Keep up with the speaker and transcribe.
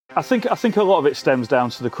I think a lot of it stems down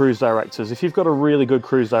to the cruise directors. If you've got a really good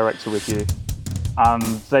cruise director with you, and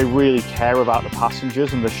they really care about the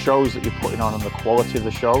passengers and the shows that you're putting on and the quality of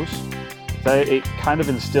the shows, it kind of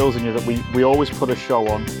instills in you that we always put a show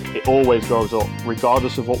on. It always goes up,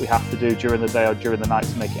 regardless of what we have to do during the day or during the night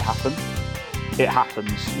to make it happen. It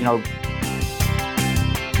happens,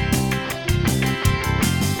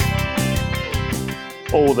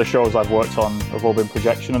 All the shows I've worked on have all been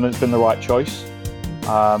projection, and it's been the right choice.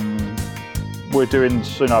 We're doing,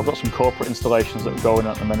 I've got some corporate installations that are going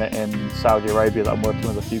at the minute in Saudi Arabia that I'm working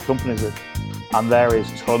with a few companies with, and there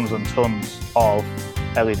is tons and tons of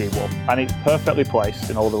LED wall, and it's perfectly placed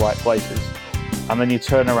in all the right places. And then you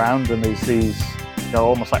turn around and there's these,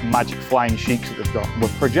 almost like magic flying sheets that they've got, and we're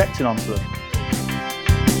projecting onto them.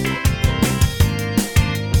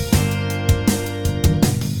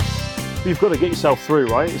 You've got to get yourself through,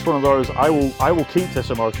 right? It's one of those, I will keep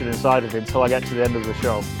this emotion inside of me until I get to the end of the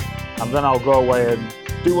show. And then I'll go away and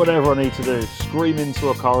do whatever I need to do, scream into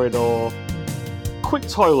a corridor, quick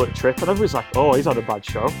toilet trip, and everybody's like, oh, he's had a bad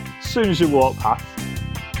show. As soon as you walk past.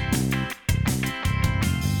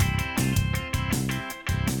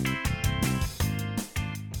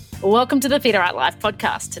 Welcome to the Theatre Art Life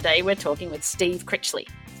podcast. Today we're talking with Steve Critchley.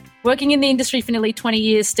 Working in the industry for nearly 20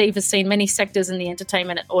 years, Steve has seen many sectors in the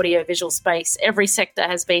entertainment and audio-visual space. Every sector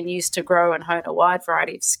has been used to grow and hone a wide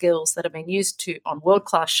variety of skills that have been used on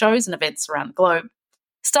world-class shows and events around the globe.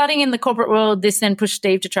 Starting in the corporate world, this then pushed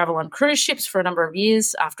Steve to travel on cruise ships for a number of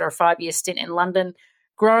years. After a 5-year stint in London,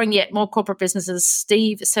 growing yet more corporate businesses,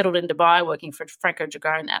 Steve settled in Dubai, working for Franco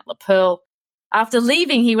Dragone at La Pearl. After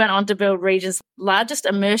leaving, he went on to build region's largest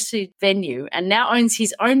immersive venue and now owns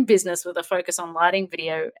his own business with a focus on lighting,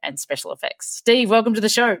 video, and special effects. Steve, welcome to the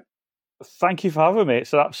show. Thank you for having me.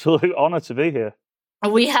 It's an absolute honour to be here.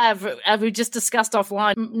 We have, as we just discussed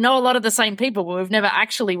offline, know a lot of the same people, but we've never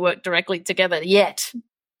actually worked directly together yet.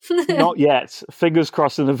 Not yet. Fingers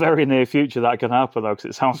crossed in the very near future that can happen, though, because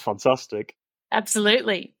it sounds fantastic.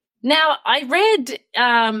 Absolutely. Now, I read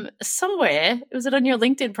somewhere, was it on your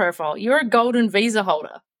LinkedIn profile, you're a golden visa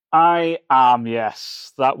holder. I am,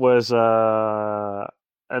 yes. That was an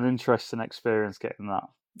interesting experience getting that.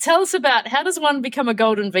 Tell us about, how does one become a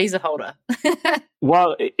golden visa holder?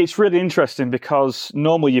 Well, it's really interesting because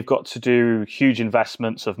normally you've got to do huge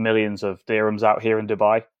investments of millions of dirhams out here in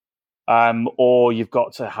Dubai, or you've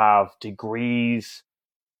got to have degrees,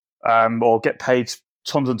 or get paid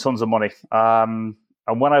tons and tons of money.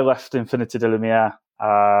 And when I left Infinity de Lumiere,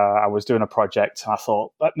 I was doing a project and I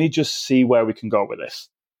thought, let me just see where we can go with this.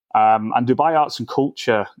 And Dubai Arts and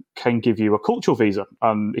Culture can give you a cultural visa.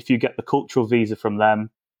 If you get the cultural visa from them,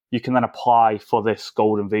 you can then apply for this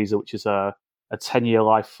golden visa, which is a 10-year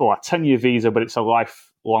a 10-year visa, but it's a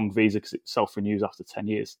lifelong visa because it self-renews after 10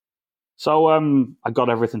 years. So I got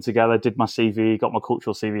everything together, did my CV, got my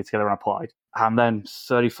cultural CV together and applied. And then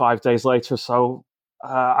 35 days later or so,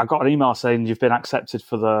 I got an email saying you've been accepted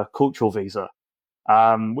for the cultural visa,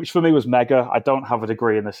 which for me was mega. I don't have a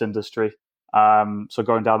degree in this industry, so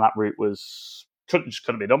going down that route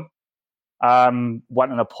couldn't be done.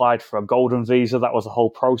 Went and applied for a golden visa. That was a whole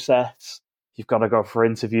process. You've got to go for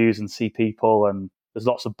interviews and see people, and there's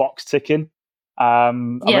lots of box ticking.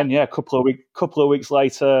 And then a couple of weeks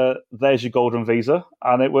later, there's your golden visa,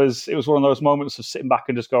 and it was one of those moments of sitting back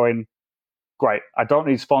and just going, great. I don't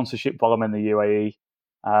need sponsorship while I'm in the UAE.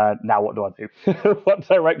 Now what do I do? What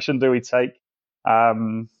direction do we take?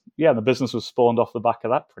 The business was spawned off the back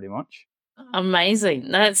of that pretty much.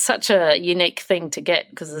 Amazing. That's such a unique thing to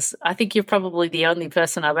get because I think you're probably the only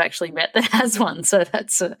person I've actually met that has one. So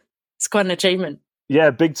it's quite an achievement.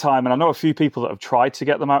 Yeah, big time. And I know a few people that have tried to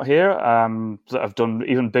get them out here that have done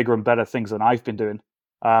even bigger and better things than I've been doing.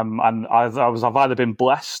 And I've either been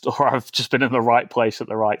blessed or I've just been in the right place at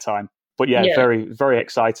the right time. But very, very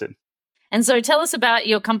exciting. And so tell us about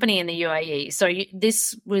your company in the UAE. So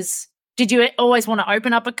did you always want to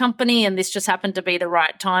open up a company and this just happened to be the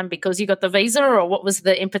right time because you got the visa, or what was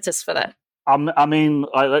the impetus for that?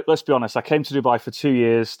 Let's be honest. I came to Dubai for 2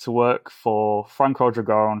 years to work for Franco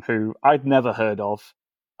Dragone, who I'd never heard of.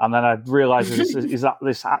 And then I realised is that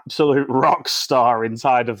this absolute rock star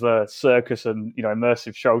inside of the circus and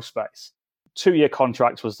immersive show space. 2-year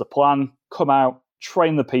contract was the plan. Come out,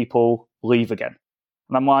 train the people, leave again.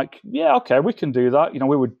 And I'm like, yeah, okay, we can do that. Me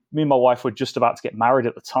and my wife were just about to get married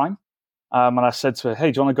at the time. And I said to her,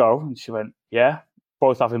 hey, do you want to go? And she went, yeah,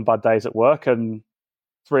 both having bad days at work. And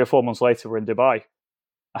 3 or 4 months later, we're in Dubai.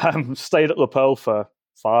 Stayed at La Pearl for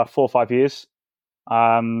 4 or 5 years.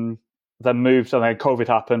 Then moved, and then COVID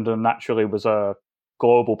happened and naturally was a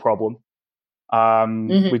global problem.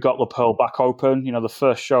 Mm-hmm. We got Le Pearl back open, the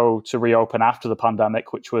first show to reopen after the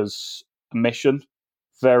pandemic, which was a mission.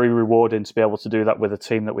 Very rewarding to be able to do that with a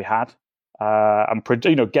team that we had. And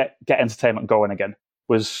get entertainment going again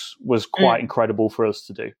was quite incredible for us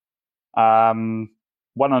to do.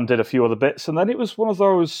 Went on and did a few other bits, and then it was one of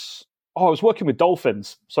those, I was working with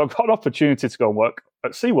dolphins, so I got an opportunity to go and work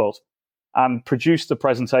at SeaWorld and produce the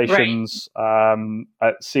presentations at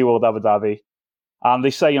SeaWorld Abu Dhabi. And they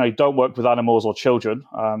say, don't work with animals or children.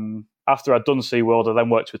 After I'd done SeaWorld, I then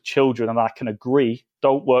worked with children, and I can agree,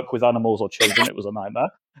 don't work with animals or children. It was a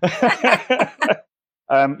nightmare.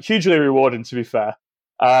 Hugely rewarding, to be fair.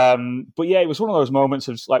 But yeah, it was one of those moments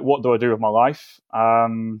of like, what do I do with my life?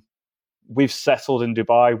 We've settled in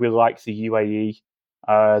Dubai. We like the UAE.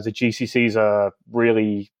 The GCC is a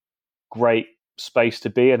really great space to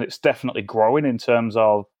be, and it's definitely growing in terms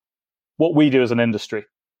of what we do as an industry.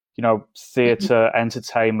 Theatre,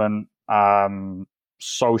 entertainment,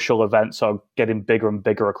 social events are getting bigger and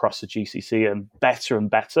bigger across the GCC and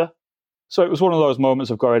better. So it was one of those moments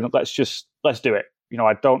of going, let's do it.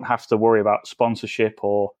 I don't have to worry about sponsorship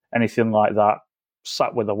or anything like that.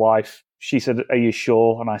 Sat with the wife. She said, "Are you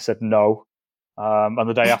sure?" And I said, "No." And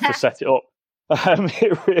the day after set it up,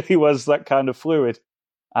 it really was that kind of fluid.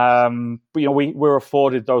 But we're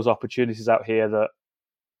afforded those opportunities out here that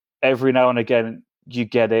every now and again you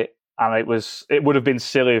get it, and it would have been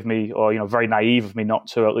silly of me, or very naive of me, not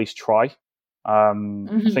to at least try. I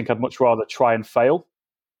think I'd much rather try and fail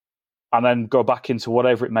and then go back into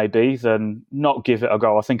whatever it may be than not give it a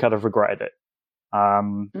go. I think I'd have regretted it.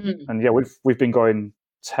 And yeah, we've been going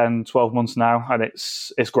 10, 12 months now, and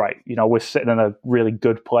it's great. We're sitting in a really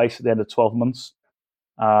good place at the end of 12 months,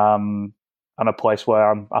 and a place where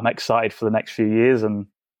I'm excited for the next few years and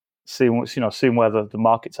seeing where the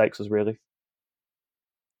market takes us, really.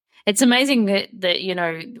 It's amazing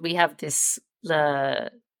that we have this, a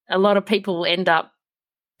lot of people end up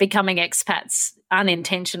becoming expats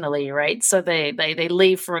unintentionally, right? So they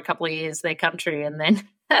leave for a couple of years their country, and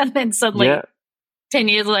then suddenly 10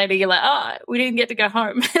 years later you're like, oh, we didn't get to go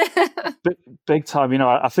home. Big time.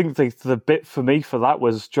 I think the bit for me for that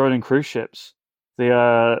was joining cruise ships.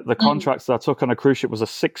 The contracts that I took on a cruise ship was a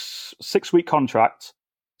six-week contract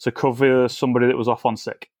to cover somebody that was off on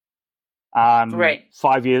sick. And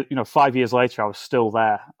 5 years later I was still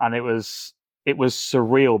there, and it was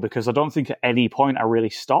surreal because I don't think at any point I really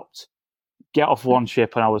stopped. Get off one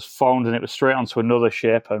ship and I was phoned, and it was straight onto another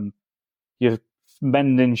ship, and you're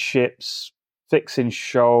mending ships, fixing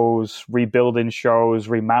shows, rebuilding shows,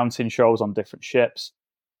 remounting shows on different ships.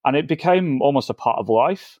 And it became almost a part of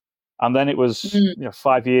life. And then it was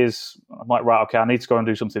 5 years. I'm like, right, okay, I need to go and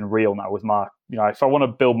do something real now with my, if I want to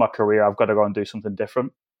build my career, I've got to go and do something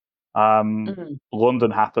different.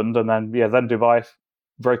 London happened, and then Dubai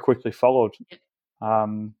very quickly followed.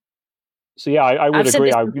 So yeah, I would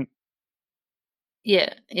agree.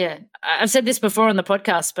 Yeah. I've said this before on the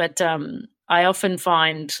podcast, but I often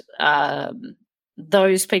find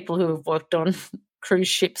those people who have worked on cruise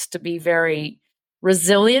ships to be very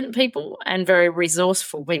resilient people and very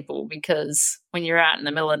resourceful people, because when you're out in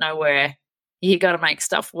the middle of nowhere, you got to make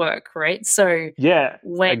stuff work, right? So yeah,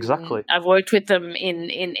 when exactly. I've worked with them in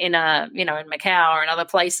Macau or in other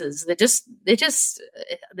places, they're just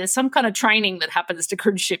there's some kind of training that happens to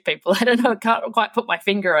cruise ship people. I don't know, I can't quite put my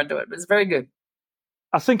finger onto it, but it's very good.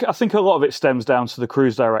 I think a lot of it stems down to the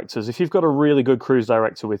cruise directors. If you've got a really good cruise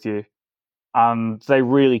director with you, and they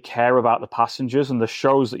really care about the passengers and the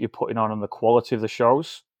shows that you're putting on and the quality of the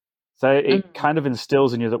shows, it kind of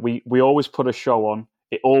instills in you that we always put a show on.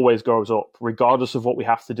 It always goes up, regardless of what we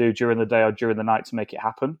have to do during the day or during the night to make it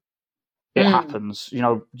happen. It happens.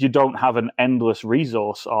 You don't have an endless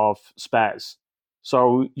resource of spares.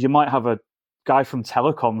 So you might have a guy from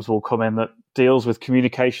telecoms will come in that deals with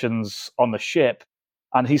communications on the ship,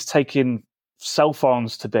 and he's taking cell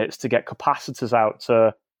phones to bits to get capacitors out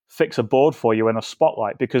to fix a board for you in a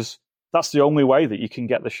spotlight, because that's the only way that you can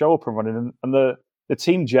get the show up and running. And the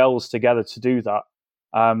team gels together to do that.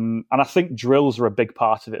 And I think drills are a big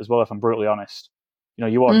part of it as well, if I'm brutally honest.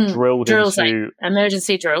 You are drilled drills, into... like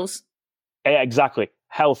emergency drills. Exactly.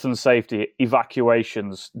 Health and safety,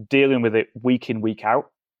 evacuations, dealing with it week in, week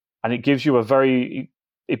out. And it gives you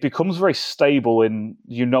it becomes very stable in,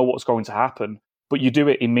 what's going to happen, but you do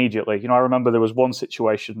it immediately. I remember there was one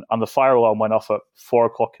situation and the fire alarm went off at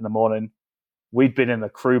 4:00 in the morning. We'd been in the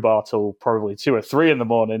crew bar till probably 2 or 3 in the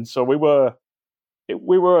morning. So we were,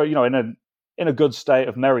 in a good state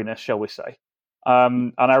of merriness, shall we say.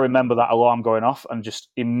 And I remember that alarm going off and just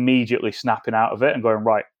immediately snapping out of it and going,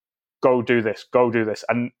 right, go do this.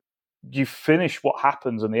 And you finish what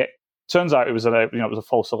happens, and it turns out it was a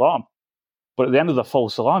false alarm. But at the end of the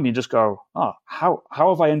false alarm, you just go, oh, how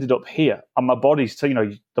have I ended up here? And my body's,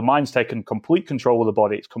 the mind's taken complete control of the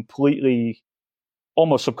body. It's completely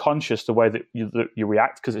almost subconscious the way that you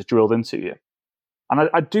react because it's drilled into you. And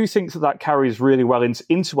I do think that carries really well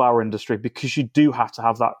into our industry, because you do have to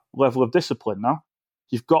have that level of discipline now.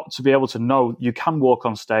 You've got to be able to know you can walk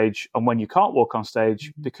on stage and when you can't walk on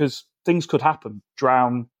stage, because things could happen.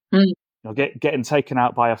 Drown, getting taken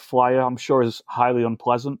out by a flyer, I'm sure is highly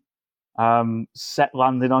unpleasant. Set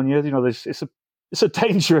landing on you, it's a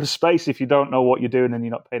dangerous space if you don't know what you're doing and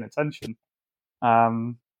you're not paying attention.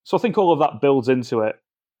 So I think all of that builds into it.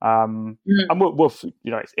 And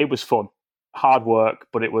it was fun, hard work,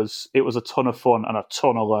 but it was a ton of fun and a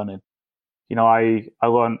ton of learning. I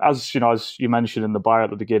learned, as you mentioned in the bio at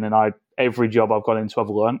the beginning, every job I've gone into, I've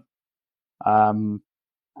learned. And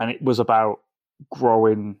it was about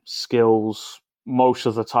growing skills. Most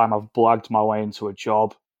of the time I've blagged my way into a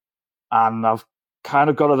job, and I've kind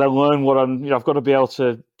of got to then learn what I've got to be able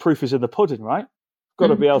to, proof is in the pudding, right? I've got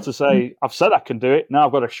to be able to say, I've said I can do it, now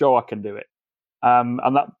I've got to show I can do it. And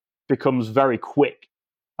that becomes very quick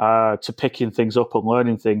to picking things up and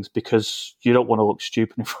learning things, because you don't want to look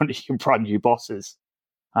stupid in front of your brand new bosses.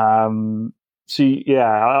 I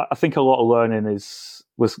think a lot of learning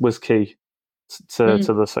was key to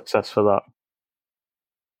the success for that.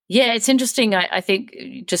 Yeah, it's interesting. I think,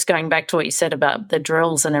 just going back to what you said about the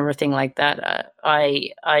drills and everything like that, I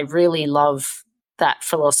really love that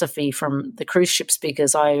philosophy from the cruise ships,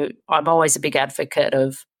 because I'm always a big advocate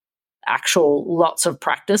of actual lots of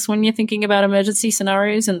practice when you're thinking about emergency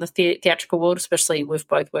scenarios in the theatrical world, especially we've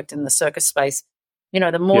both worked in the circus space.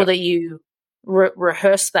 The more that you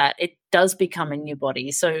rehearse that, it does become in your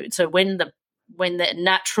body. So when the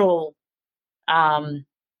natural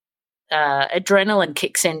adrenaline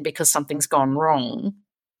kicks in because something's gone wrong,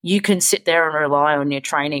 you can sit there and rely on your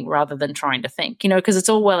training rather than trying to think, because it's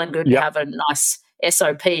all well and good to have a nice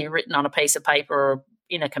SOP written on a piece of paper or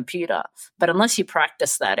in a computer, but unless you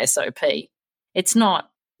practice that SOP, it's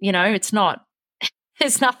not, there's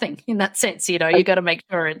nothing in that sense. You got to make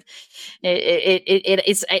sure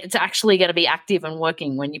it's actually going to be active and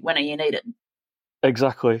working when you need it.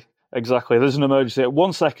 Exactly. There's an emergency.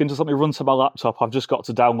 1 second, just let me run to my laptop. I've just got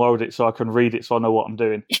to download it so I can read it, so I know what I'm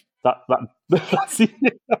doing. That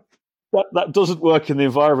doesn't work in the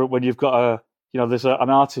environment when you've got there's an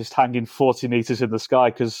artist hanging 40 meters in the sky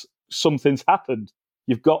because something's happened.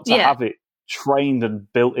 You've got to have it trained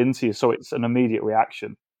and built into you, so it's an immediate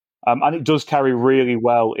reaction. And it does carry really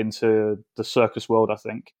well into the circus world, I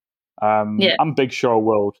think, and big show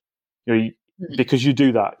world. Because you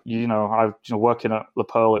do that. Working at La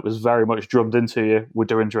Pearl, it was very much drummed into you. We're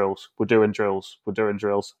doing drills.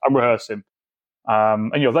 I'm rehearsing.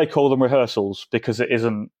 And they call them rehearsals because it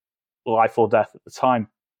isn't life or death at the time.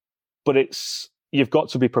 But you've got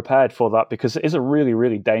to be prepared for that, because it is a really,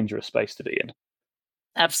 really dangerous space to be in.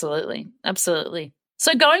 Absolutely.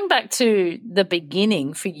 So going back to the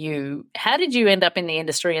beginning for you, how did you end up in the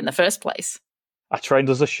industry in the first place? I trained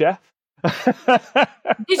as a chef.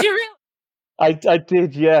 Did you really? I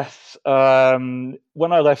did, yes.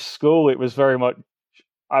 When I left school, it was very much,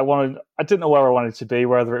 I didn't know where I wanted to be,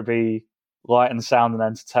 whether it be light and sound and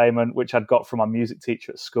entertainment, which I'd got from my music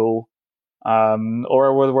teacher at school,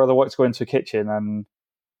 or whether I wanted to go into a kitchen. And,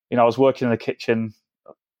 I was working in a kitchen,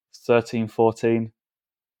 13, 14.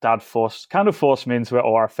 Dad forced me into it,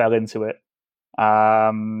 or I fell into it.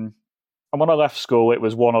 And when I left school, it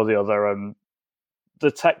was one or the other. And the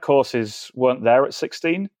tech courses weren't there at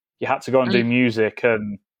 16. You had to go and do music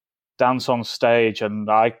and dance on stage, and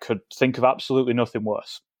I could think of absolutely nothing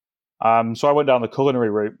worse. So I went down the culinary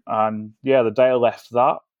route, and the day I left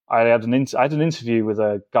that, I had an interview with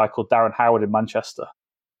a guy called Darren Howard in Manchester.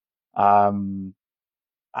 And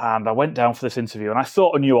I went down for this interview, and I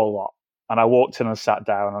thought I knew a lot. And I walked in and sat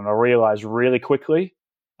down, and I realized really quickly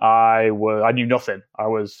I knew nothing. I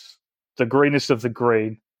was the greenest of the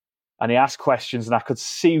green. And he asked questions, and I could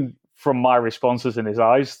see from my responses in his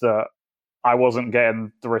eyes that I wasn't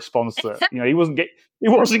getting the response that he wasn't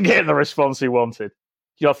getting the response he wanted.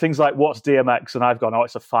 Things like, what's DMX? And I've gone, oh,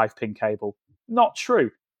 it's a 5-pin cable. Not true.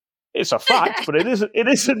 It's a fact, but it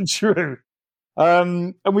isn't true.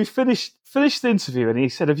 And we finished the interview, and he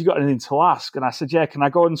said, have you got anything to ask? And I said, yeah, can I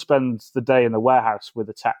go and spend the day in the warehouse with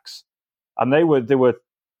the techs? And there were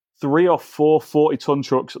 3 or 4 40-ton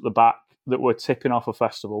trucks at the back that were tipping off a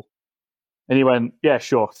festival. And he went, yeah,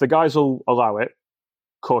 sure. If the guys will allow it,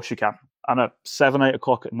 of course you can. And at 7, 8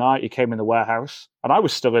 o'clock at night, he came in the warehouse, and I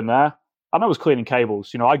was still in there, and I was cleaning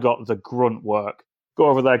cables. I got the grunt work. Go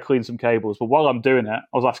over there, clean some cables. But while I'm doing it, I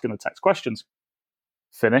was asking the techs questions.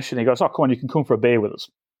 Finish, and he goes, oh, come on, you can come for a beer with us.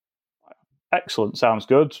 excellent, sounds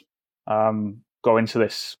good. Go into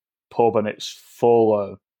this pub and it's full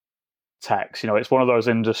of techs. It's one of those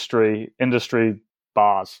industry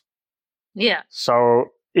bars. Yeah. So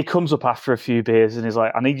he comes up after a few beers and he's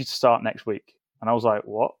like, I need you to start next week. And I was like,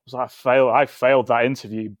 what? I failed that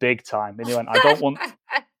interview big time. And he went, I don't want,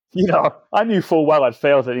 I knew full well I'd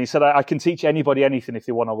failed it. And he said, I can teach anybody anything if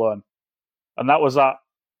they want to learn. And that was that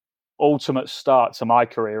ultimate start to my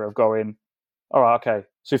career of going, all right, okay.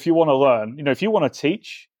 So if you want to learn, if you want to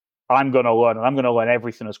teach, I'm going to learn, and I'm going to learn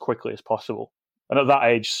everything as quickly as possible. And at that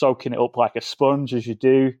age, soaking it up like a sponge as you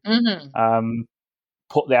do,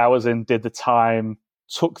 put the hours in, did the time,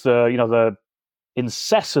 took the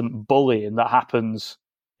incessant bullying that happens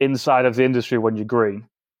inside of the industry when you're green.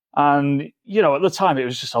 And, at the time, it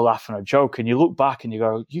was just a laugh and a joke. And you look back and you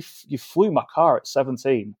go, you flew my car at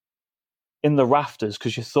 17 in the rafters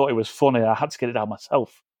because you thought it was funny. And I had to get it down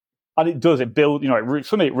myself. And it does. It build.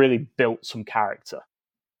 For me, it really built some character.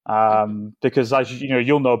 Because as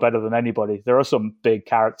you'll know better than anybody, there are some big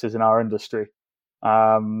characters in our industry.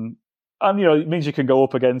 And it means you can go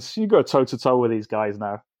up against, you go toe to toe with these guys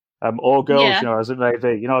now, or girls, as it may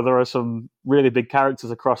be. There are some really big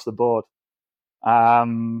characters across the board.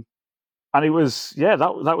 And it was,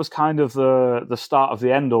 that was kind of the start of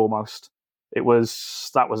the end almost. That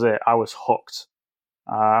was it. I was hooked.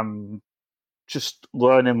 Just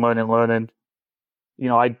learning. I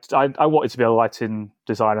wanted to be a lighting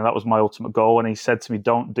designer. That was my ultimate goal. And he said to me,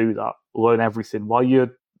 don't do that. Learn everything. While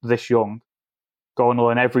you're this young, go and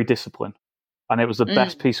learn every discipline. And it was the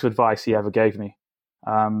best piece of advice he ever gave me.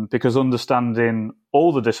 Because understanding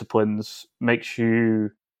all the disciplines makes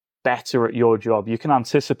you better at your job. You can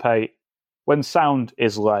anticipate when sound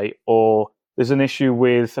is late or there's an issue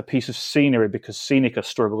with a piece of scenery because scenic are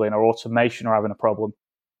struggling or automation are having a problem.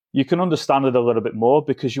 You can understand it a little bit more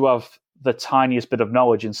because you have the tiniest bit of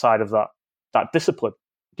knowledge inside of that discipline.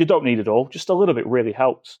 You don't need it all. Just a little bit really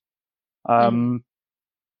helps. And,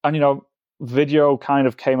 video kind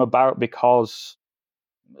of came about because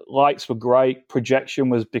lights were great. Projection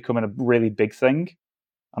was becoming a really big thing.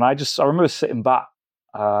 And I remember sitting back.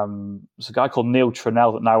 There's a guy called Neil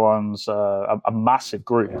Trennell that now owns a massive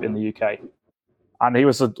group in the UK. And he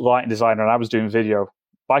was a lighting designer and I was doing video.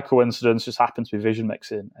 By coincidence, just happened to be vision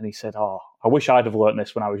mixing. And he said, I wish I'd have learned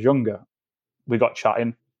this when I was younger. We got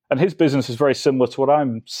chatting. And his business is very similar to what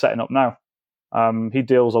I'm setting up now. He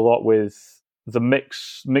deals a lot with the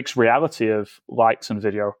mixed reality of lights and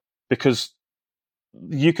video because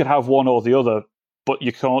you could have one or the other, but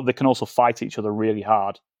they can also fight each other really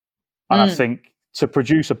hard. And I think to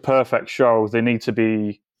produce a perfect show, they need to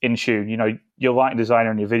be in tune. Your lighting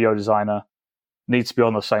designer and your video designer need to be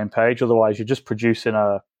on the same page. Otherwise, you're just producing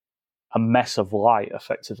a mess of light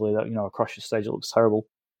effectively that, across your stage, it looks terrible.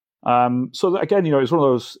 So again, it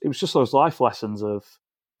was just those life lessons of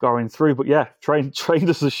going through, but yeah, trained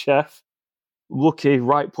as a chef, lucky,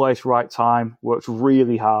 right place, right time, worked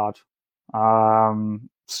really hard. And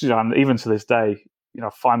even to this day,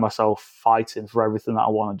 find myself fighting for everything that I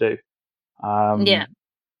want to do.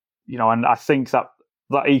 And I think that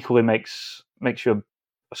equally makes you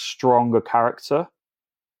a stronger character.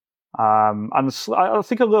 And I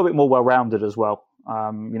think a little bit more well-rounded as well.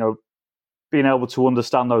 Being able to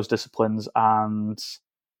understand those disciplines and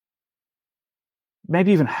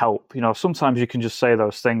maybe even help. Sometimes you can just say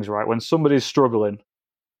those things, right? When somebody's struggling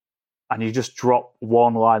and you just drop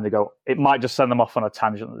one line, they go, it might just send them off on a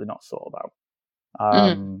tangent that they're not thought about.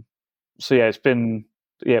 So yeah,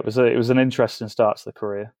 it was an interesting start to the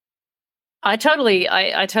career. I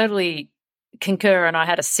totally concur, and I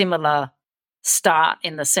had a similar start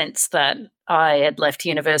in the sense that I had left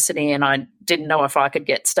university and I didn't know if I could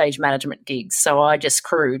get stage management gigs, so I just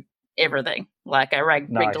crewed everything. Like I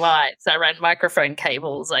rigged lights, I ran microphone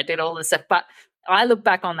cables, I did all this stuff. But I look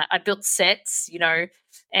back on that, I built sets,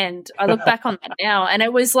 and I look back on that now, and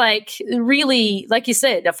it was like really, like you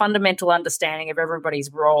said, a fundamental understanding of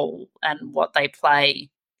everybody's role and what they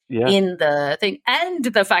play in the thing, and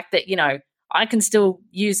the fact that I can still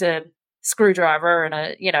use a screwdriver and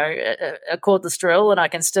a cordless drill, and I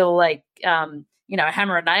can still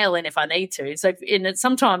hammer a nail in if I need to. So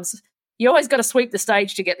sometimes you always got to sweep the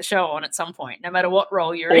stage to get the show on at some point, no matter what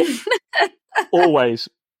role you're in. Always.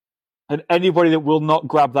 And anybody that will not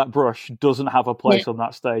grab that brush doesn't have a place on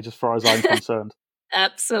that stage, as far as I'm concerned.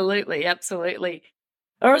 Absolutely.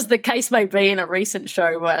 Or as the case may be in a recent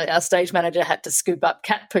show where our stage manager had to scoop up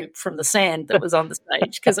cat poop from the sand that was on the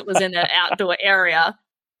stage because it was in an outdoor area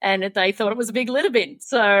and they thought it was a big litter bin.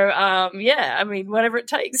 So, whatever it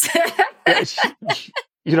takes.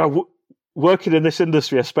 Working in this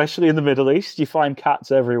industry, especially in the Middle East, you find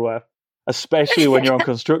cats everywhere, especially when you're on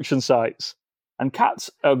construction sites. And cats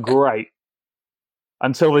are great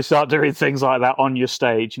until they start doing things like that on your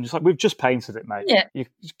stage. And it's like, we've just painted it, mate. Yeah.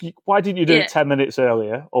 Why didn't you do it 10 minutes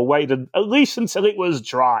earlier or wait at least until it was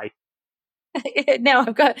dry? Now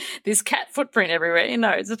I've got this cat footprint everywhere.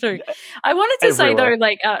 It's true. I wanted to say, though,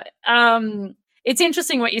 like, it's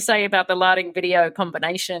interesting what you say about the lighting video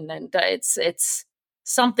combination. And it's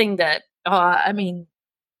something that, I'm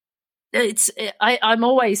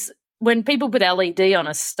always, when people put LED on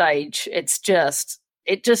a stage,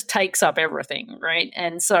 it just takes up everything, right?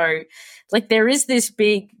 And so, like, there is this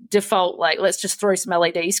big default, like, let's just throw some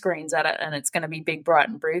LED screens at it and it's going to be big, bright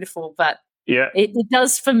and beautiful. But yeah, it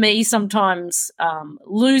does, for me, sometimes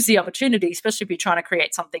lose the opportunity, especially if you're trying to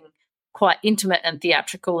create something quite intimate and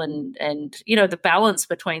theatrical and the balance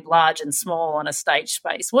between large and small on a stage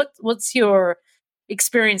space. What's your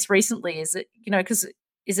experience recently? Is it, because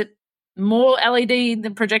is it more LED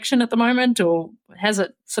than projection at the moment, or has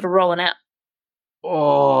it sort of rolling out?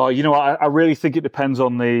 Oh, I really think it depends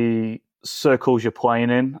on the circles you're playing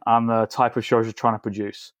in and the type of shows you're trying to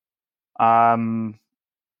produce.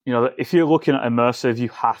 If you're looking at immersive, you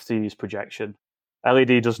have to use projection.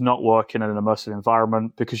 LED does not work in an immersive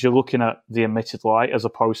environment because you're looking at the emitted light as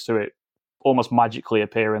opposed to it almost magically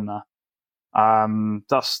appearing there.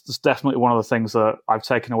 That's definitely one of the things that I've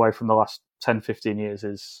taken away from the last 10, 15 years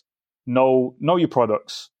is know your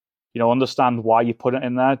products. Understand why you put it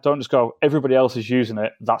in there. Don't just go, everybody else is using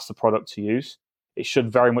it, that's the product to use. It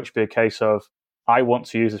should very much be a case of, I want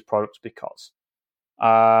to use this product because.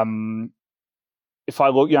 If I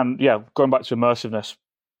look, going back to immersiveness,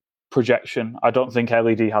 projection, I don't think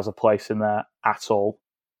LED has a place in there at all.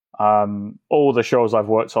 All the shows I've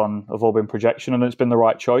worked on have all been projection, and it's been the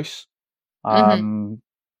right choice.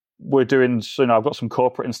 We're doing, I've got some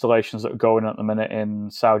corporate installations that are going at the minute in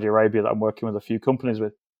Saudi Arabia that I'm working with a few companies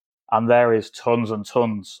with, and there is tons and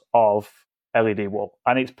tons of LED wall,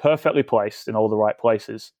 and it's perfectly placed in all the right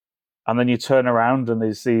places. And then you turn around and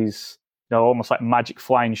there's these, almost like magic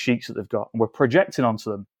flying sheets that they've got, and we're projecting onto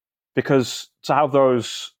them because to have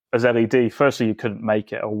those as LED, firstly, you couldn't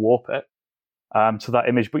make it or warp it to that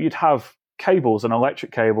image, but you'd have cables and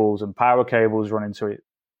electric cables and power cables running to it.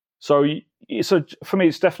 So for me,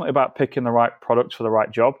 it's definitely about picking the right product for the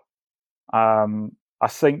right job. I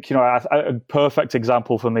think, a perfect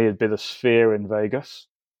example for me would be the Sphere in Vegas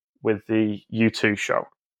with the U2 show.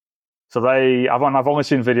 So I've only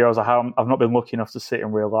seen videos. I've not been lucky enough to see it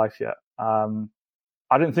in real life yet.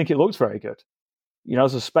 I didn't think it looked very good.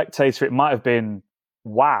 As a spectator, it might have been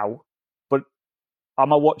wow, but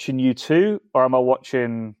am I watching U2 or am I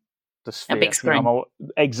watching the Sphere? A big screen.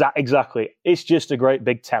 Exactly. It's just a great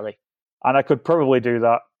big telly. And I could probably do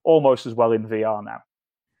that almost as well in VR now.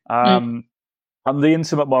 And the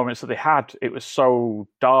intimate moments that they had, it was so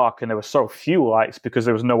dark and there were so few lights because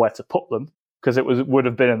there was nowhere to put them because it would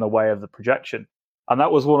have been in the way of the projection. And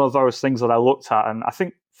that was one of those things that I looked at. And I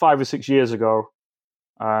think 5 or 6 years ago,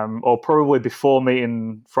 or probably before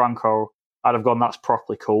meeting Franco, I'd have gone, that's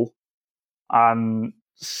properly cool. And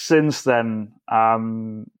since then,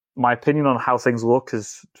 my opinion on how things look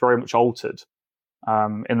is very much altered.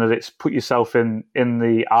 In that it's put yourself in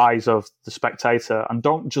the eyes of the spectator and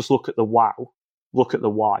don't just look at the wow, look at the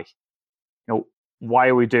why. Why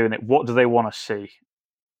are we doing it? What do they want to see?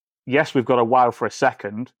 Yes, we've got a wow for a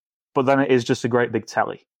second, but then it is just a great big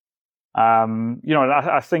telly. And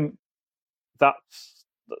I think that's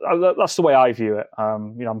the way I view it.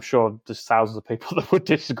 I'm sure there's thousands of people that would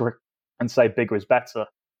disagree and say bigger is better.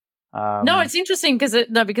 No, it's interesting because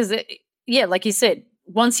like you said,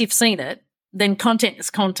 once you've seen it, then content is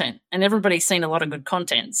content, and everybody's seen a lot of good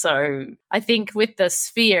content. So I think with the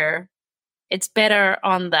Sphere, it's better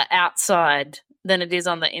on the outside than it is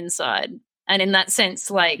on the inside. And in that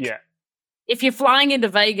sense, if you're flying into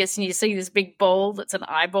Vegas and you see this big ball that's an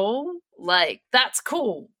eyeball, like, that's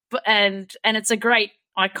cool. And it's a great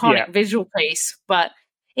iconic visual piece, but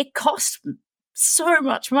it costs so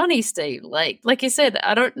much money, Steve. Like you said,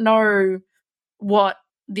 I don't know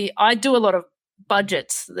I do a lot of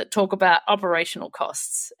budgets that talk about operational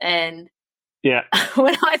costs. And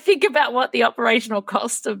when I think about what the operational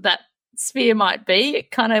cost of that Sphere might be,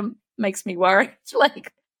 it kind of makes me worried.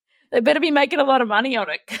 Like, they better be making a lot of money on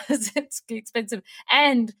it because it's expensive.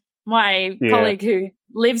 And my colleague who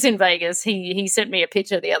lives in Vegas, he sent me a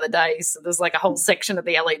picture the other day. So there's like a whole section of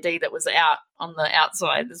the LED that was out on the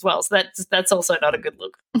outside as well. So that's also not a good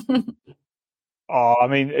look. Oh, I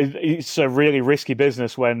mean, it's a really risky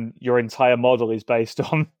business when your entire model is based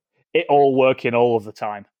on it all working all of the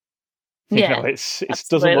time. It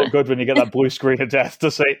doesn't look good when you get that blue screen of death,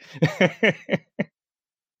 does it?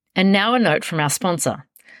 And now a note from our sponsor.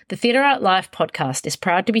 The Theatre Art Live podcast is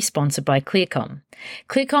proud to be sponsored by Clearcom.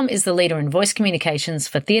 Clearcom is the leader in voice communications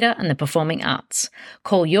for theatre and the performing arts.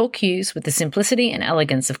 Call your cues with the simplicity and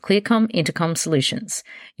elegance of Clearcom Intercom solutions.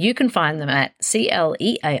 You can find them at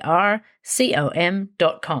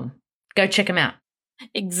clearcom.com. Go check them out.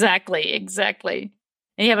 Exactly.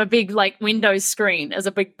 And you have a big Windows screen as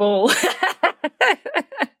a big ball.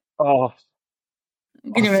 Oh,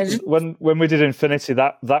 can you imagine? When we did Infinity,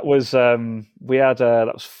 that was we had that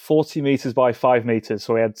was 40 meters by 5 meters,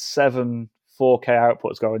 so we had 7 4K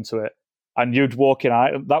outputs going to it, and you'd walk in.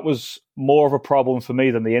 That was more of a problem for me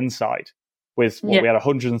than the inside. We had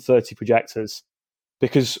 130 projectors,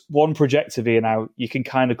 because one projector view now you can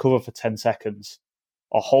kind of cover for 10 seconds.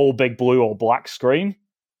 A whole big blue or black screen,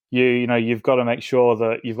 you've got to make sure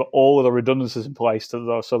that you've got all of the redundancies in place so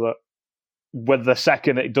that when the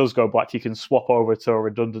second it does go black, you can swap over to a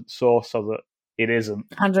redundant source so that it isn't.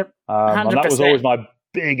 100%. And that was always my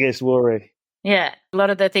biggest worry. Yeah, a lot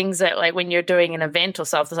of the things that when you're doing an event or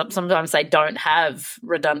something, sometimes they don't have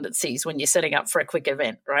redundancies when you're setting up for a quick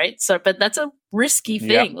event, right? So, but that's a risky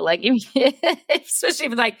thing. Especially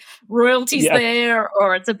if royalties there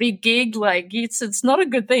or it's a big gig, it's not a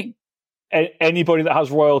good thing. Anybody that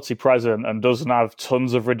has royalty present and doesn't have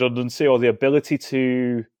tons of redundancy or the ability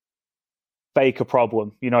to fake a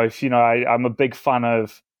problem, I'm a big fan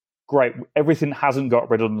of, great, everything hasn't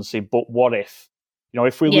got redundancy, but what if?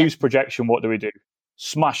 If we lose projection, what do we do?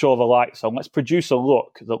 Smash all the lights on. Let's produce a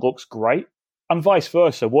look that looks great. And vice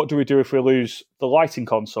versa. What do we do if we lose the lighting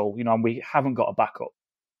console, and we haven't got a backup?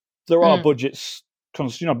 There are budgets,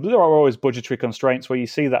 there are always budgetary constraints where you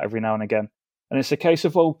see that every now and again. And it's a case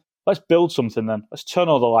of, well, let's build something then. Let's turn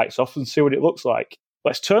all the lights off and see what it looks like.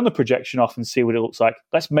 Let's turn the projection off and see what it looks like.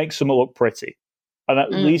 Let's make something look pretty. And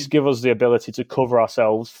at least give us the ability to cover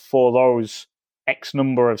ourselves for those X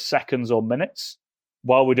number of seconds or minutes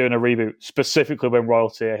while we're doing a reboot, specifically when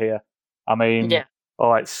royalty are here. I mean,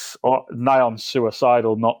 it's nigh on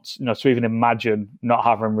suicidal not, to even imagine not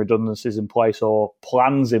having redundancies in place or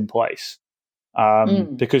plans in place.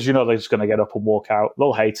 Because, they're just going to get up and walk out.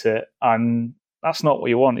 They'll hate it. And that's not what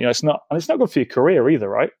you want. It's not good for your career either,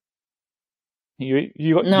 right?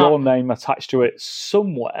 You got your name attached to it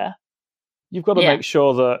somewhere. You've got to make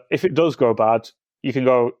sure that if it does go bad, you can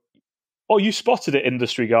go, oh, you spotted it,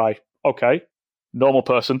 industry guy. Okay. Normal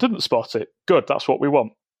person didn't spot it. Good, that's what we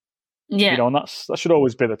want. Yeah. And that should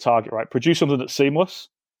always be the target, right? Produce something that's seamless,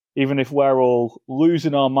 even if we're all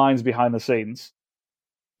losing our minds behind the scenes.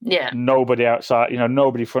 Yeah. Nobody outside,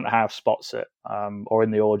 nobody front of house spots it, or in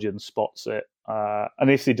the audience spots it. And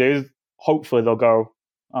if they do, hopefully they'll go,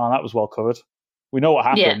 oh, that was well covered. We know what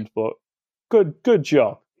happened, but good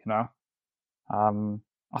job, I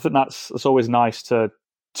think that's always nice to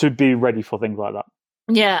be ready for things like that.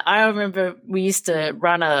 Yeah, I remember we used to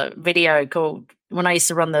run a video called, when I used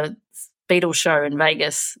to run the Beatles show in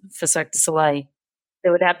Vegas for Cirque du Soleil, they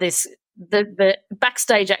would have this, the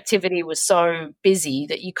backstage activity was so busy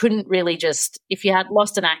that you couldn't really just, if you had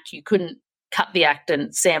lost an act, you couldn't cut the act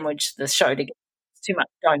and sandwich the show together. It's too much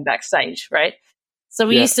going backstage, right? So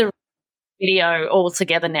we used to video all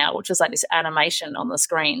together now, which is like this animation on the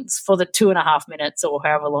screens for the 2.5 minutes or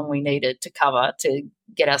however long we needed to cover to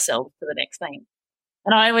get ourselves to the next thing.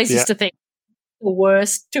 And I always used to think the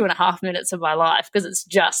worst 2.5 minutes of my life because it's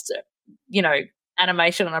just,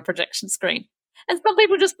 animation on a projection screen. And some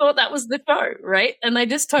people just thought that was the show, right? And they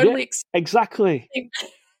just totally exactly.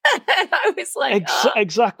 I was like,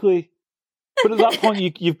 exactly. But at that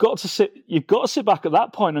point, you've got to sit back at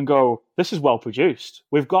that point and go, this is well produced.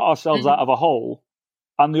 We've got ourselves out of a hole.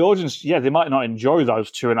 And the audience, they might not enjoy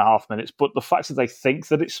those 2.5 minutes, but the fact that they think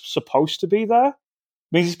that it's supposed to be there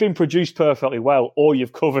means it's been produced perfectly well, or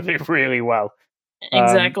you've covered it really well.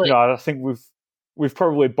 Exactly. I think we've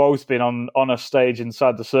probably both been on a stage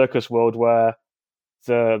inside the circus world where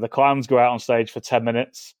the clowns go out on stage for 10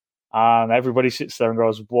 minutes and everybody sits there and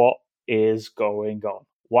goes, what is going on?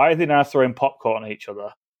 Why are they now throwing popcorn at each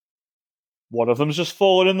other? One of them's just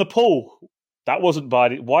fallen in the pool. That wasn't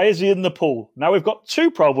bad. Why is he in the pool? Now we've got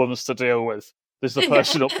 2 problems to deal with. There's the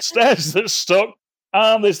person upstairs that's stuck,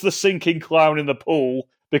 and there's the sinking clown in the pool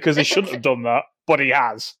because he shouldn't have done that, but he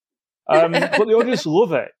has. But the audience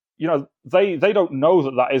love it. They don't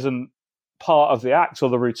know that isn't part of the act or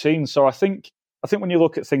the routine. So I think when you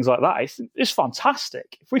look at things like that, it's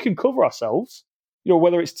fantastic. If we can cover ourselves,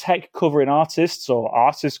 whether it's tech covering artists or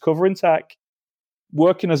artists covering tech,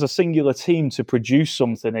 working as a singular team to produce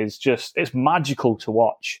something it's magical to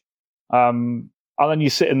watch. And then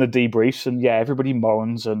you sit in the debriefs and everybody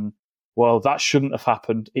moans and, well, that shouldn't have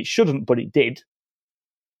happened. It shouldn't, but it did.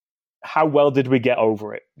 how well did we get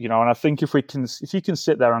over it? And I think if you can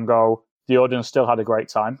sit there and go, the audience still had a great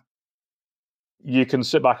time, you can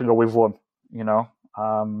sit back and go, we've won.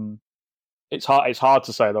 It's hard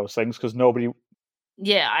to say those things because nobody.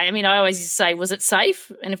 Yeah, I always used to say, was it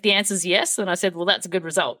safe? And if the answer is yes, then I said, well, that's a good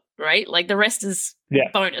result, right? Like the rest is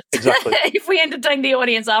bonus. Exactly. If we entertain the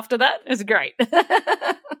audience after that, it's great.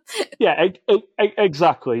 Yeah,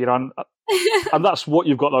 exactly. And that's what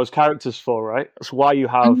you've got those characters for, right? That's why you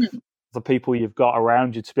have the people you've got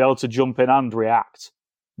around you to be able to jump in and react,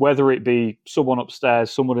 whether it be someone upstairs,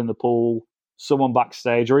 someone in the pool, someone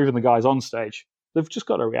backstage, or even the guys on stage. They've just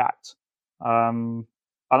got to react. And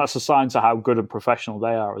that's a sign to how good and professional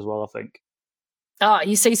they are as well, I think. Oh,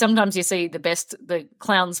 sometimes you see the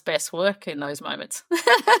clown's best work in those moments.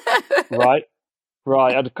 Right.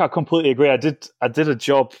 I completely agree. I did a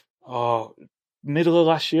job middle of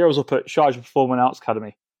last year. I was up at Sharjah Performing Arts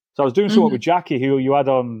Academy. So I was doing something with Jackie, who you had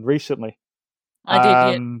on recently.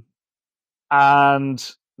 I did, yeah.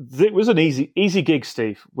 And it was an easy gig,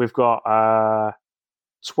 Steve. We've got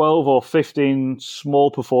 12 or 15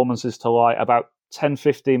 small performances to light, about 10,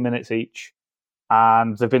 15 minutes each.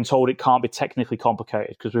 And they've been told it can't be technically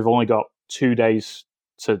complicated because we've only got 2 days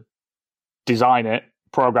to design it,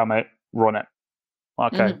 program it, run it.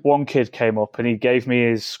 Okay, One kid came up and he gave me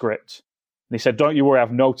his script. And he said, don't you worry,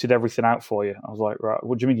 I've noted everything out for you. I was like, right,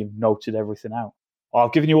 what do you mean you've noted everything out? Oh,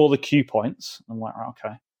 I've given you all the cue points. I'm like, right,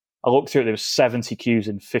 okay. I looked through it, there was 70 cues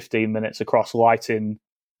in 15 minutes across lighting,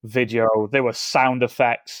 video, there were sound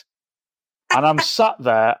effects. And I'm sat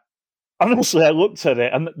there. Honestly, I looked at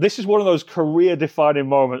it, and this is one of those career-defining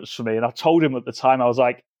moments for me. And I told him at the time, I was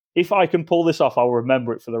like, if I can pull this off, I'll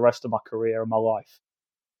remember it for the rest of my career and my life.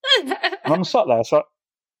 And I'm sat there, so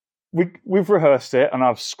we've rehearsed it, and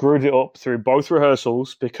I've screwed it up through both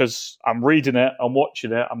rehearsals because I'm reading it, I'm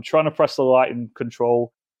watching it, I'm trying to press the lighting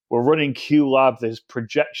control. We're running QLab, there's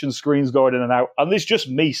projection screens going in and out, and there's just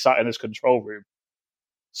me sat in this control room.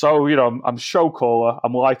 So, I'm show caller,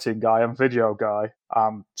 I'm lighting guy, I'm video guy,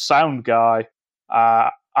 I'm sound guy,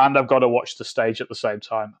 and I've got to watch the stage at the same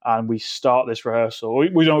time. And we start this rehearsal.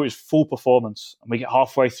 We know it's full performance, and we get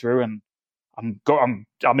halfway through, and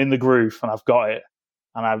I'm in the groove, and I've got it.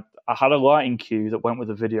 And I had a lighting cue that went with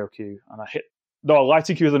a video cue, and a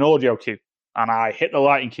lighting cue with an audio cue, and I hit the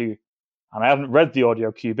lighting cue, and I haven't read the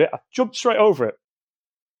audio cue bit. I jumped straight over it,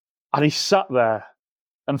 and he sat there.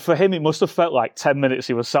 And for him, it must have felt like 10 minutes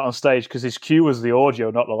he was sat on stage because his cue was the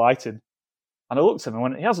audio, not the lighting. And I looked at him and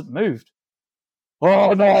went, he hasn't moved.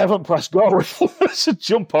 Oh, no, I haven't pressed go. So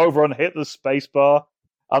jump over and hit the space bar.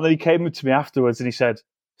 And then he came up to me afterwards and he said,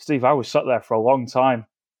 Steve, I was sat there for a long time.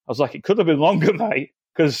 I was like, it could have been longer, mate,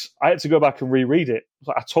 because I had to go back and reread it. I was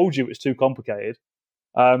like, I told you it was too complicated.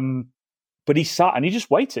 But he sat and he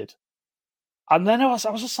just waited. And then I was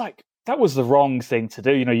just like, that was the wrong thing to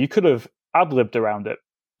do. You could have ad-libbed around it.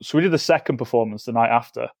 So we did the second performance the night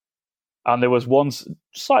after, and there was one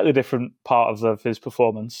slightly different part of his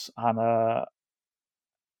performance, and I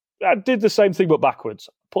did the same thing but backwards.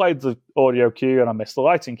 Played the audio cue and I missed the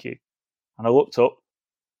lighting cue, and I looked up,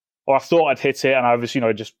 or I thought I'd hit it, and I was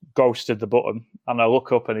just ghosted the button, and I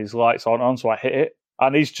look up and his lights aren't on, so I hit it,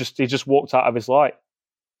 and he just walked out of his light.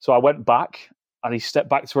 So I went back and he stepped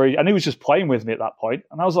back to and he was just playing with me at that point,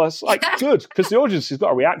 and I was like good, because the audience has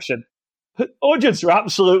got a reaction. The audience are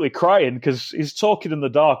absolutely crying because he's talking in the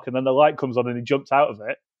dark and then the light comes on and he jumped out of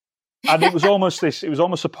it. And it was almost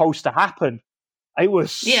supposed to happen. It was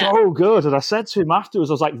so good. And I said to him afterwards,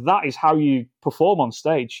 I was like, that is how you perform on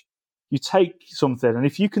stage. You take something, and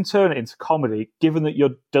if you can turn it into comedy, given that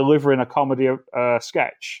you're delivering a comedy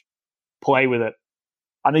sketch, play with it.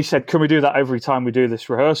 And he said, can we do that every time we do this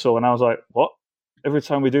rehearsal? And I was like, what? Every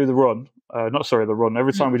time we do the run,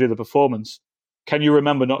 every time we do the performance, can you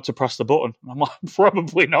remember not to press the button? And I'm like,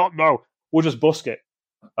 probably not, no. We'll just busk it.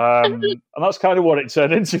 And that's kind of what it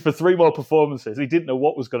turned into for 3 more performances. He didn't know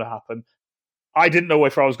what was going to happen. I didn't know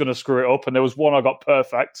if I was going to screw it up, and there was one I got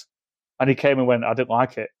perfect. And he came and went, I didn't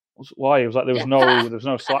like it. Why? He was like, there was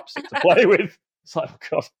no slapstick to play with. It's like, oh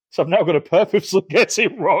God. So I've now got to purposely get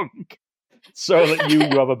it wrong so that you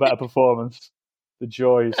have a better performance. The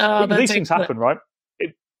joys. These things happen, right?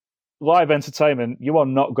 Live entertainment, you are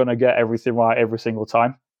not going to get everything right every single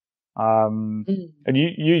time. And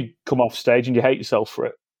you come off stage and you hate yourself for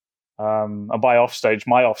it. And by off stage,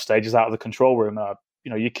 my off stage is out of the control room.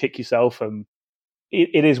 You kick yourself, and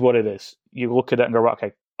it is what it is. You look at it and go,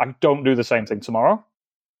 okay, I don't do the same thing tomorrow.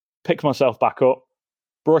 Pick myself back up,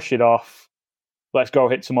 brush it off. Let's go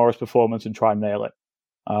hit tomorrow's performance and try and nail it.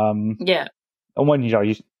 And when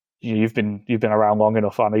you've been around long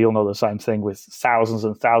enough, Anna, you'll know the same thing with thousands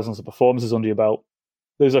and thousands of performances under your belt.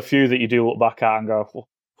 there's a few that you do look back at and go,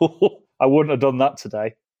 I wouldn't have done that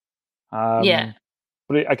today. Yeah.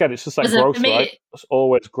 But again, it's just like Was it- growth, for me, right? It's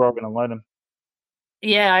always growing and learning.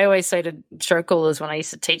 Yeah, I always say to show callers when I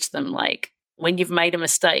used to teach them, like, when you've made a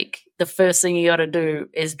mistake, the first thing you got to do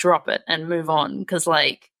is drop it and move on. Because,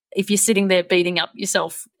 like, if you're sitting there beating up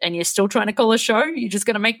yourself and you're still trying to call a show, you're just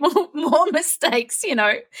going to make more mistakes, you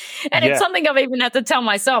know? And it's something I've even had to tell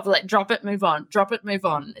myself, like, drop it, move on, drop it, move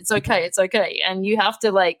on. It's okay, it's okay. And you have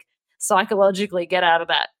to, like, psychologically get out of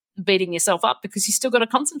that beating yourself up because you still got to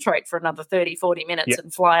concentrate for another 30, 40 minutes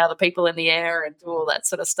and fly other people in the air and do all that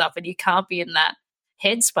sort of stuff. And you can't be in that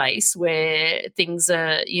headspace where things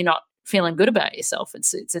are, you're not feeling good about yourself.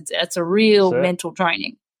 It's a real mental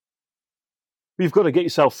training. You've got to get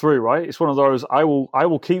yourself through, right? It's one of those, I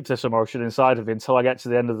will keep this emotion inside of me until I get to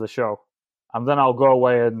the end of the show. And then I'll go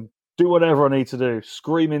away and do whatever I need to do.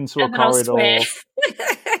 Scream into a corridor.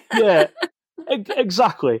 Yeah,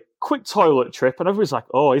 exactly. Quick toilet trip. And everybody's like,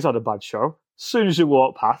 oh, he's had a bad show. As soon as you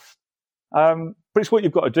walk past. But it's what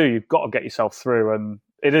you've got to do. You've got to get yourself through. And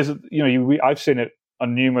it is, I've seen it a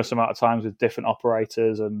numerous amount of times with different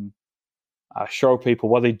operators and show people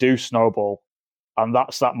where they do snowball. And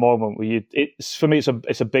that's that moment where for me,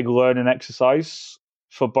 it's a big learning exercise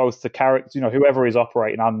for both the character, whoever is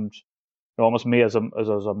operating, and almost me as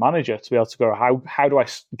a manager to be able to go, how do I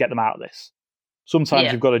get them out of this?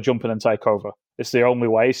 Sometimes you've got to jump in and take over. It's the only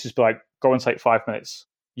way. It's just be like, go and take 5 minutes.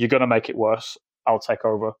 You're going to make it worse. I'll take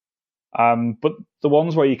over. But the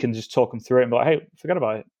ones where you can just talk them through it and be like, hey, forget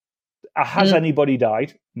about it. Has anybody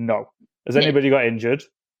died? No. Has anybody got injured?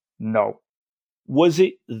 No. Was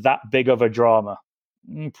it that big of a drama?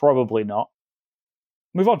 Probably not.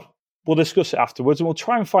 Move on. We'll discuss it afterwards and we'll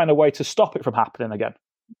try and find a way to stop it from happening again.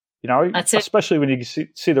 Especially when you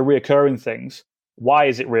see the reoccurring things. Why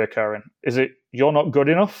is it reoccurring? Is it you're not good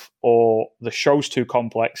enough or the show's too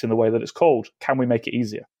complex in the way that it's called? Can we make it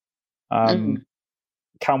easier?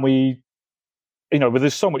 Can we,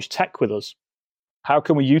 there's so much tech with us. How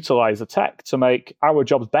can we utilize the tech to make our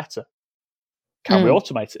jobs better? Can we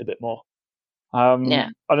automate it a bit more? And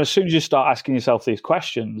as soon as you start asking yourself these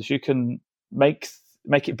questions, you can make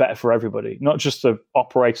it better for everybody, not just the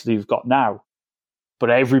operator that you've got now,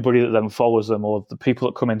 but everybody that then follows them or the people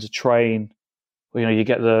that come in to train. You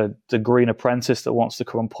get the green apprentice that wants to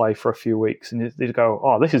come and play for a few weeks and they go,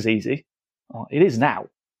 oh, this is easy. Oh, it is now.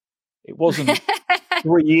 It wasn't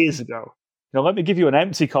 3 years ago. Let me give you an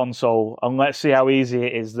empty console and let's see how easy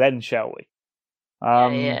it is then, shall we?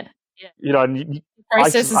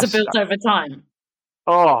 Processes are built over time.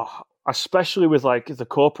 Oh, especially with like the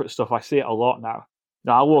corporate stuff, I see it a lot now.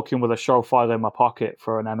 I walk in with a show file in my pocket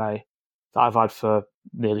for an MA that I've had for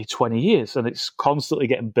nearly 20 years, and it's constantly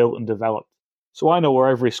getting built and developed. So I know where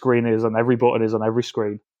every screen is and every button is on every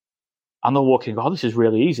screen. And they're walking, oh, this is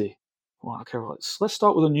really easy. Well, okay, let's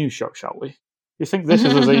start with a new show, shall we? You think this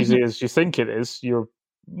is as easy as you think it is, you're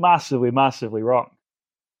massively, massively wrong.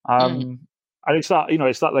 And it's that,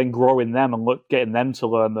 it's that then growing them and getting them to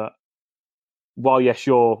learn that, while yes,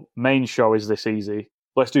 your main show is this easy,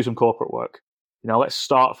 let's do some corporate work. Let's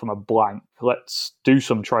start from a blank. Let's do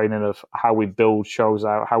some training of how we build shows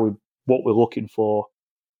out, what we're looking for.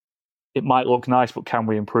 It might look nice, but can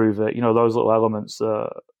we improve it? Those little elements that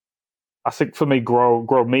I think for me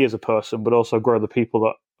grow me as a person, but also grow the people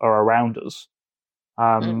that are around us.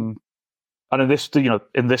 And in this,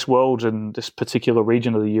 in this world, in this particular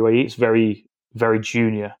region of the UAE, it's very, very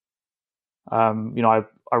junior. I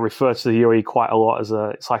refer to the UAE quite a lot as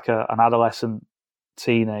it's like an adolescent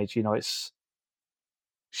teenage.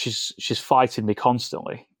 She's fighting me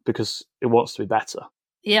constantly because it wants to be better.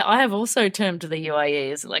 Yeah, I have also termed the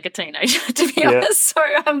UAE as like a teenager, to be honest. So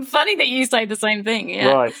funny that you say the same thing.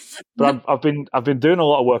 Yeah, right. But I've been doing a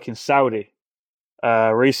lot of work in Saudi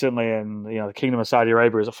recently, and the Kingdom of Saudi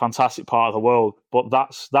Arabia is a fantastic part of the world. But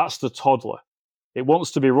that's the toddler. It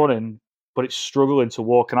wants to be running, but it's struggling to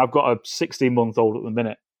walk. And I've got a 16-month-old at the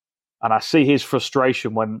minute, and I see his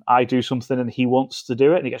frustration when I do something and he wants to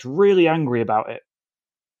do it, and he gets really angry about it.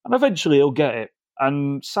 And eventually he'll get it.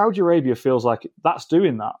 And Saudi Arabia feels like that's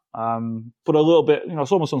doing that, but a little bit,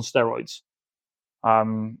 it's almost on steroids.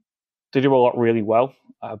 They do a lot really well,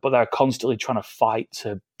 but they're constantly trying to fight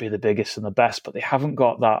to be the biggest and the best, but they haven't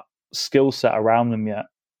got that skill set around them yet.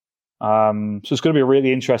 So it's going to be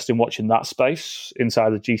really interesting watching that space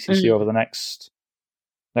inside the GCC over the next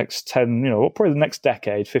 10, probably the next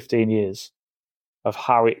decade, 15 years, of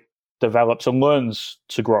how it develops and learns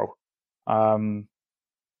to grow, and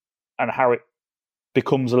how it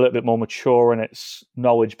becomes a little bit more mature in its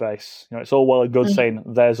knowledge base. It's all well and good saying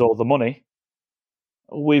there's all the money.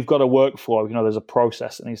 We've got a workflow. There's a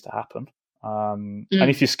process that needs to happen. And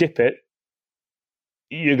if you skip it,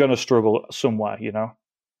 you're going to struggle somewhere,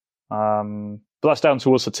 But that's down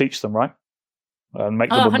to us to teach them, right? And make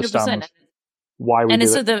them 100%. understand why we and do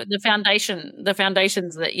it's it. the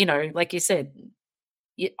foundations that, like you said,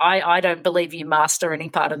 I don't believe you master any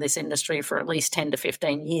part of this industry for at least 10 to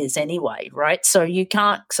 15 years anyway, right? So you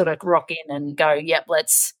can't sort of rock in and go, yep,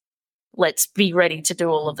 let's be ready to do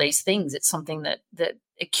all of these things. It's something that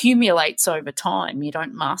accumulates over time. You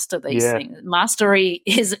don't master these things. Mastery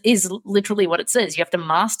is literally what it says. You have to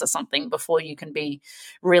master something before you can be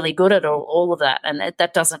really good at all of that. And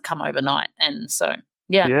that doesn't come overnight. And so,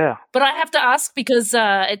 yeah. But I have to ask, because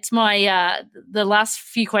it's my the last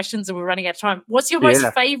few questions and we're running out of time. What's your most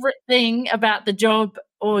favorite thing about the job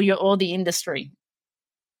or the industry?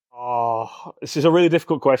 Oh, this is a really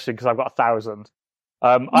difficult question because I've got 1,000.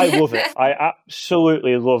 I love it. I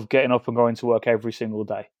absolutely love getting up and going to work every single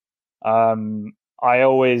day. I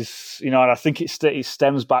always, and I think it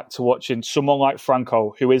stems back to watching someone like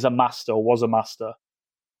Franco, who is a master, or was a master,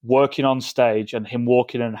 working on stage and him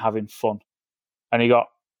walking in and having fun. And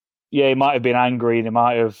he might have been angry and he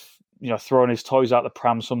might have, thrown his toys out the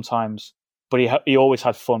pram sometimes, but he always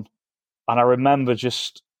had fun. And I remember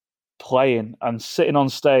just playing and sitting on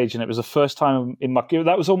stage, and it was the first time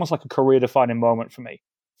that was almost like a career-defining moment for me.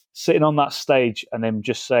 Sitting on that stage and him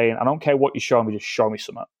just saying, I don't care what you show me, just show me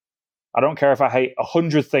something. I don't care if I hate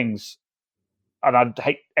 100 things and I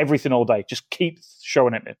hate everything all day, just keep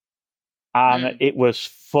showing it me. And it was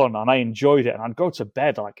fun and I enjoyed it, and I'd go to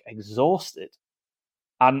bed like exhausted.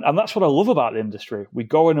 And that's what I love about the industry. We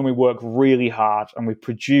go in and we work really hard and we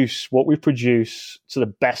produce what we produce to the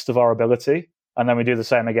best of our ability. And then we do the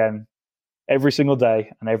same again every single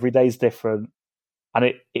day, and every day is different.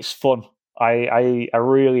 And it's fun. I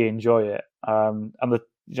really enjoy it. And the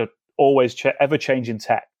always ever changing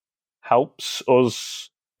tech helps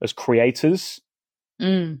us as creators.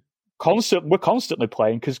 We're constantly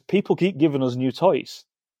playing because people keep giving us new toys.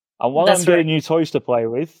 And while I'm getting new toys to play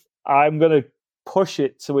with, I'm going to push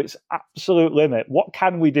it to its absolute limit. What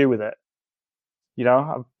can we do with it?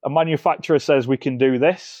 A manufacturer says we can do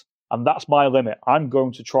this, and that's my limit. I'm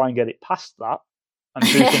going to try and get it past that and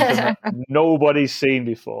do something that nobody's seen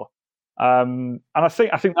before. And I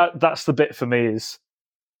think that's the bit for me, is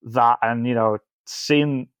that, and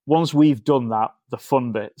seeing, once we've done that, the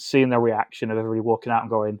fun bit, seeing the reaction of everybody walking out and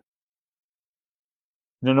going,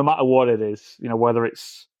 no matter what it is, whether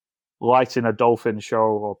it's lighting a dolphin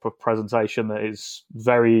show or presentation that is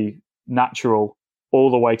very natural, all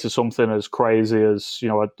the way to something as crazy as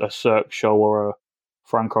a Cirque show or a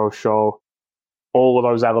Franco show, all of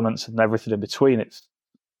those elements and everything in between, it's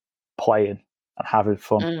playing and having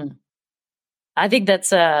fun. I think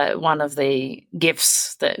that's one of the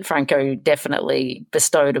gifts that Franco definitely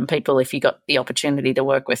bestowed on people, if you got the opportunity to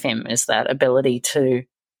work with him, is that ability to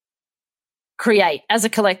create as a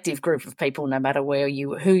collective group of people, no matter who you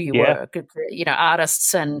were,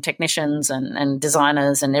 artists and technicians and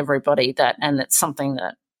designers and everybody and it's something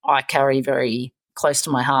that I carry very close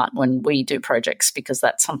to my heart when we do projects, because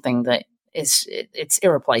that's something that it's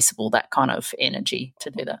irreplaceable, that kind of energy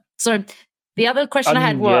to do that. So the other question I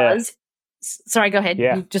had was, sorry, go ahead.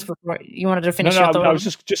 You wanted to finish your thought? I was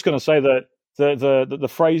just going to say that the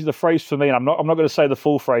phrase for me, and I'm not going to say the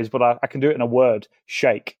full phrase, but I can do it in a word: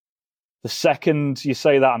 shake. The second you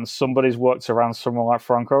say that and somebody's worked around someone like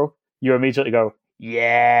Franco, you immediately go,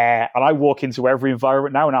 yeah. And I walk into every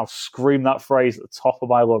environment now and I'll scream that phrase at the top of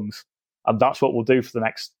my lungs. And that's what we'll do for the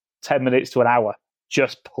next 10 minutes to an hour.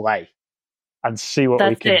 Just play and see what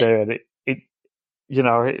we can do. And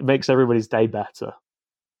it makes everybody's day better.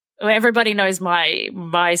 Well, everybody knows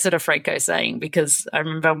my sort of Franco saying, because I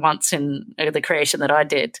remember once in the creation that I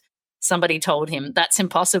did, somebody told him, that's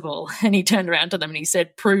impossible. And he turned around to them and he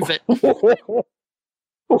said, prove it. So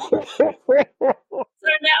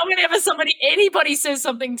now whenever anybody says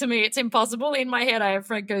something to me, it's impossible, in my head I have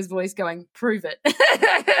Franco's voice going, prove it.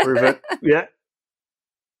 Prove it, yeah.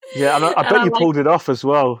 Yeah, and I bet you pulled it off as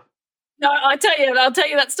well. No, I'll tell you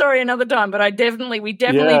that story another time, but we definitely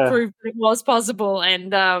proved that it was possible.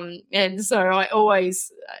 And so I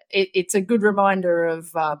always, it's a good reminder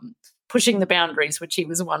of pushing the boundaries, which he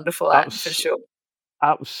was wonderful at, for sure.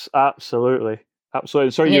 Absolutely. So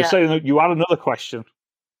you're saying that you had another question?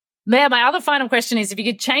 Yeah, my other final question is, if you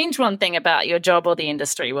could change one thing about your job or the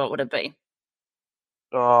industry, what would it be?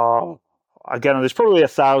 Again, there's probably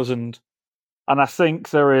 1,000. And I think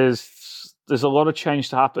there's a lot of change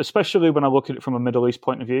to happen, especially when I look at it from a Middle East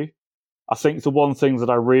point of view. I think the one thing that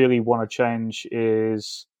I really want to change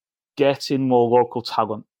is getting more local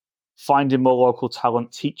talent, finding more local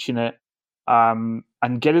talent, teaching it, and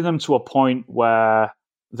getting them to a point where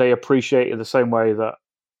they appreciate it the same way that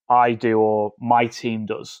I do or my team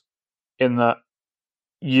does, in that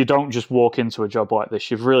you don't just walk into a job like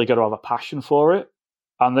this. You've really got to have a passion for it,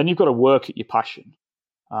 and then you've got to work at your passion.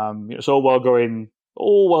 It's all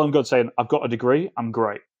well and good saying, I've got a degree, I'm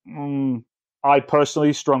great. I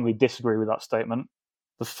personally strongly disagree with that statement.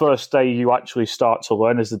 The first day you actually start to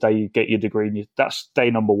learn is the day you get your degree. And that's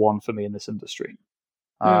day number one for me in this industry.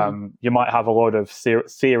 You might have a lot of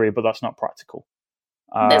theory, but that's not practical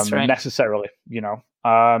That's right. necessarily,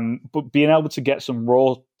 but being able to get some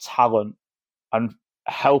raw talent and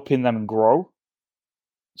helping them grow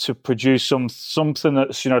to produce something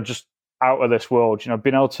that's, just out of this world,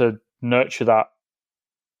 being able to nurture that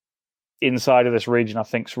inside of this region, I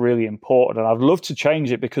think is really important. And I'd love to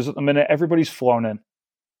change it, because at the minute, everybody's flown in.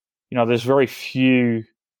 There's very few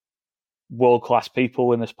world-class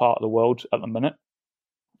people in this part of the world at the minute.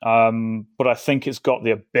 But I think it's got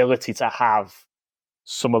the ability to have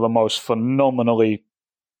some of the most phenomenally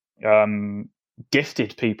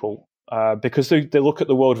gifted people, because they look at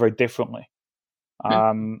the world very differently.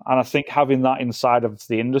 And I think having that inside of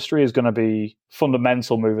the industry is going to be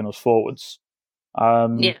fundamental moving us forwards.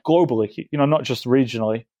 Globally, not just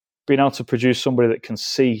regionally, being able to produce somebody that can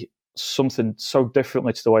see something so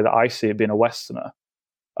differently to the way that I see it, being a Westerner,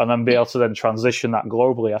 and then be able to then transition that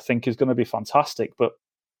globally, I think is going to be fantastic. But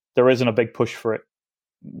there isn't a big push for it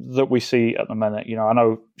that we see at the minute. I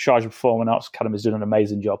know Sharjah Performing Arts Academy is doing an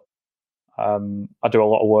amazing job. I do a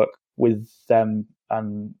lot of work with them,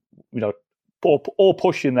 and all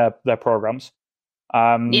pushing their programs.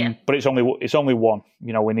 But it's only one.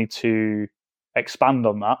 We need to expand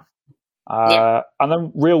on that. And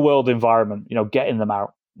then real world environment. Getting them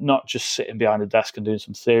out, not just sitting behind a desk and doing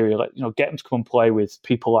some theory. Get them to come and play with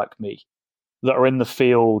people like me that are in the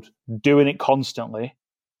field, doing it constantly,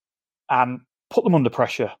 and put them under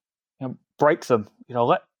pressure. Break them.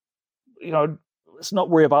 Let's not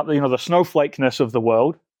worry about the snowflakeness of the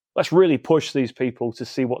world. Let's really push these people to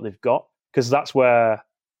see what they've got, because that's where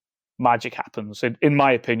magic happens, in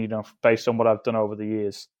my opinion, based on what I've done over the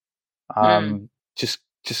years. Just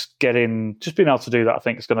being able to do that, I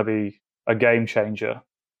think, is going to be a game changer.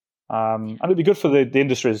 And it'd be good for the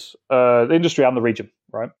industry and the region,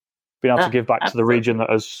 right? Being able to give back to the region that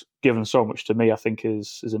has given so much to me, I think,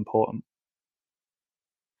 is important.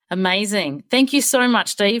 Amazing. Thank you so much,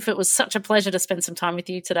 Steve. It was such a pleasure to spend some time with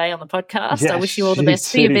you today on the podcast. Yes, I wish you all the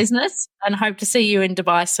best for your business, and hope to see you in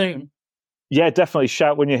Dubai soon. Yeah, definitely.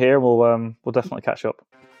 Shout when you're here. We'll definitely catch up.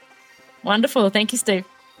 Wonderful. Thank you, Steve.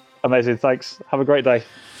 Amazing. Thanks. Have a great day.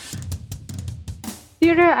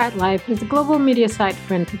 Theatre at Life is a global media site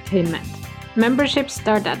for entertainment. Memberships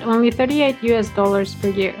start at only $38 per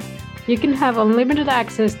year. You can have unlimited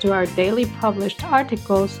access to our daily published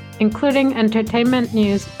articles, including entertainment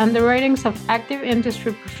news and the writings of active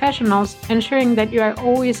industry professionals, ensuring that you are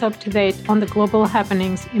always up to date on the global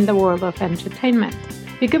happenings in the world of entertainment.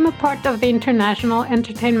 Become a part of the international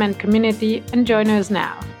entertainment community and join us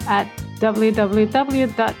now at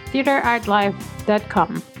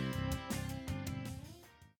www.theatreartlife.com.